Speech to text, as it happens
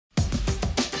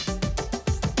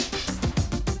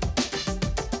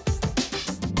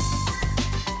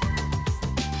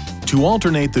To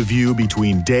alternate the view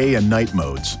between day and night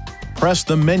modes, press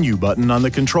the Menu button on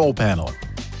the control panel,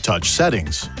 touch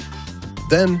Settings,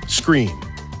 then Screen,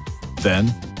 then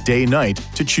Day-Night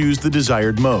to choose the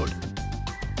desired mode.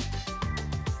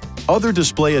 Other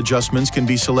display adjustments can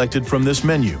be selected from this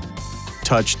menu.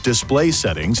 Touch Display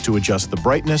Settings to adjust the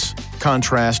brightness,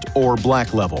 contrast, or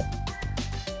black level.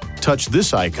 Touch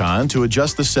this icon to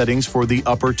adjust the settings for the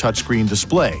upper touchscreen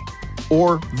display,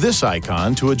 or this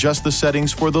icon to adjust the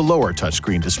settings for the lower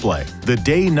touchscreen display. The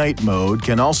Day-Night mode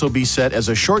can also be set as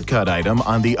a shortcut item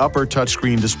on the upper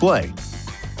touchscreen display.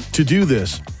 To do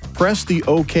this, press the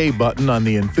OK button on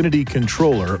the Infiniti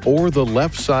controller or the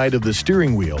left side of the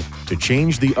steering wheel to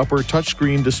change the upper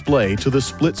touchscreen display to the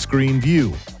split-screen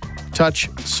view. Touch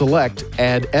Select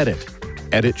Add Edit,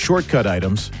 Edit Shortcut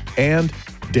Items, and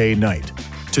Day-Night.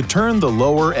 To turn the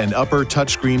lower and upper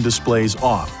touchscreen displays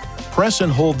off, press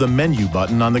and hold the Menu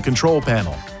button on the control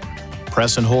panel.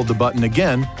 Press and hold the button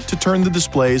again to turn the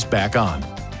displays back on.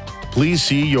 Please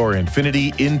see your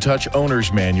Infiniti InTouch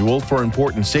Owner's Manual for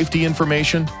important safety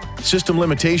information, system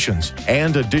limitations,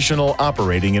 and additional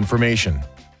operating information.